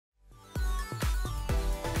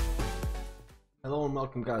Hello and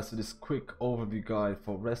welcome guys to this quick overview guide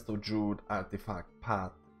for Resto Druid artifact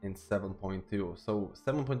path in 7.2. So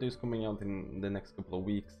 7.2 is coming out in the next couple of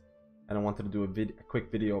weeks, and I wanted to do a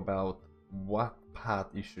quick video about what path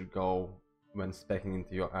you should go when speccing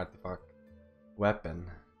into your artifact weapon.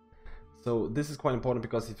 So this is quite important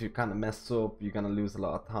because if you kind of mess up, you're gonna lose a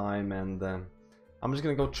lot of time, and I'm just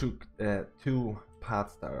gonna go through two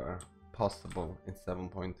paths that are possible in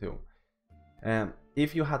 7.2.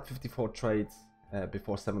 If you had 54 trades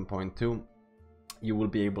before 7.2, you will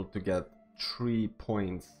be able to get 3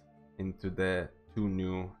 points into the 2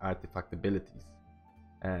 new artifact abilities,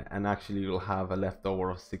 and actually you'll have a leftover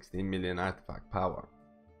of 16 million artifact power.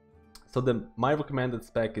 So my recommended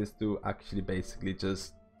spec is to actually basically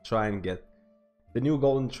just try and get the new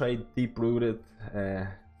golden trade deep rooted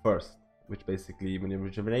first, which basically when your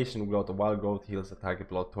rejuvenation will go to wild growth, heals a target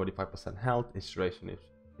below 35% health, its duration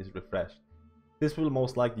is refreshed. This will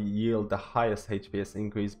most likely yield the highest HPS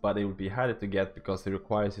increase, but it will be harder to get because it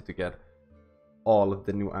requires you to get all of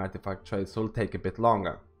the new artifact trades, so it'll take a bit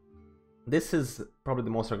longer. This is probably the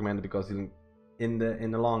most recommended because in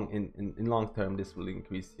long term this will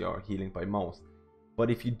increase your healing by most. But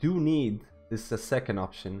if you do need, this is a second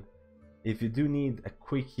option, if you do need a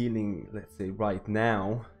quick healing, let's say right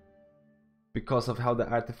now, because of how the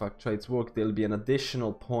artifact trades work, there'll be an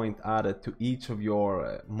additional point added to each of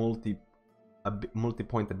your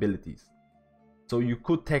multi-point abilities. So you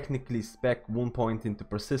could technically spec 1 point into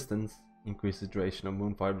persistence, increase the duration of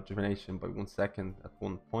moonfire rejuvenation by 1 second at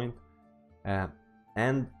 1 point,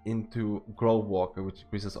 and into grove walker, which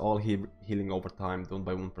increases all healing over time done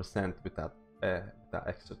by 1% with that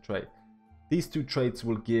extra trait. These two traits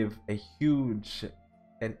will give a huge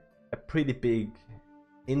and a pretty big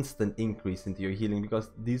instant increase into your healing,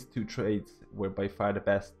 because these two traits were by far the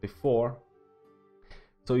best before.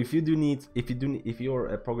 So if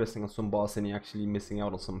you're progressing on some boss and you're actually missing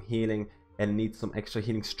out on some healing and need some extra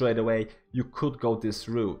healing straight away, you could go this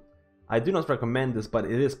route. I do not recommend this, but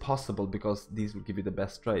it is possible because these will give you the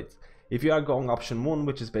best traits. If you are going option 1,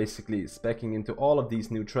 which is basically speccing into all of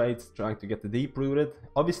these new traits, trying to get the deep rooted,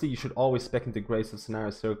 obviously you should always spec into Grace of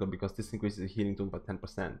Scenario Circle because this increases the healing done by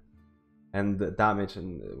 10% and the damage,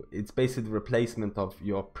 and it's basically the replacement of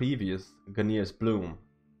your previous Ganir's Bloom,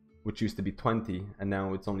 which used to be 20 and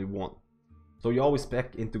now it's only 1. So you always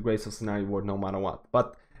spec into Grace of Scenario Ward no matter what.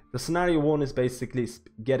 But the Scenario 1 is basically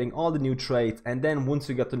getting all the new traits, and then once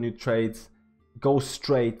you get the new traits, go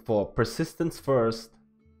straight for Persistence first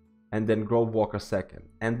and then Grove Walker second.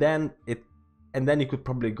 And then you could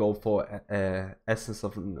probably go for Essence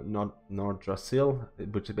of Nordrassil,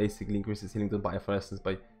 which basically increases healing done by Effervescence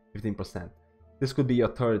by 15%. This could be your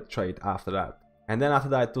third trait after that. And then after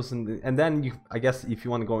that it doesn't, and then you, I guess if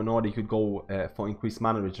you want to go in order, you could go for increased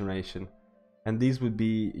mana regeneration, and these would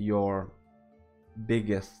be your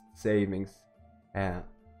biggest savings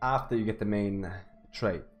after you get the main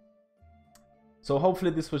trait. So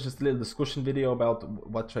hopefully this was just a little discussion video about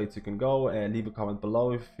what traits you can go. Leave a comment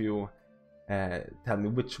below if you tell me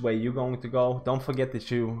which way you're going to go. Don't forget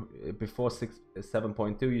that you before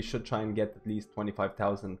 7.2 you should try and get at least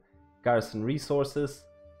 25,000 garrison resources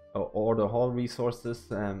or the whole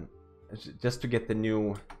resources, just to get the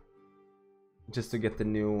new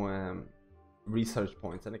research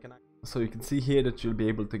points. And so you can see here that you'll be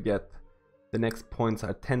able to get the next points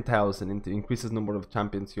are 10,000 into increases number of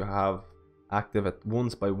champions you have active at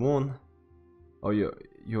once by 1, or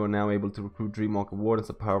you are now able to recruit Dreamwalker Wardens,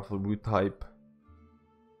 a powerful root type,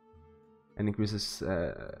 and increases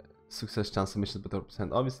success chance of missions by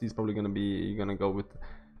 30%. Obviously it's probably you're gonna go with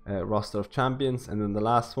roster of champions. And then the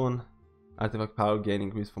last one, artifact power gain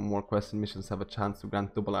increase for more quests and missions have a chance to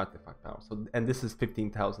grant double artifact power. So, and this is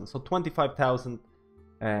 15,000, so 25,000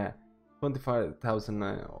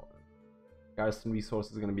 garrison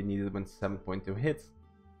resources are going to be needed when 7.2 hits.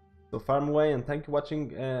 So farm away, and thank you for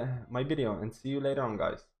watching my video, and see you later on,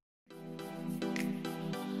 guys.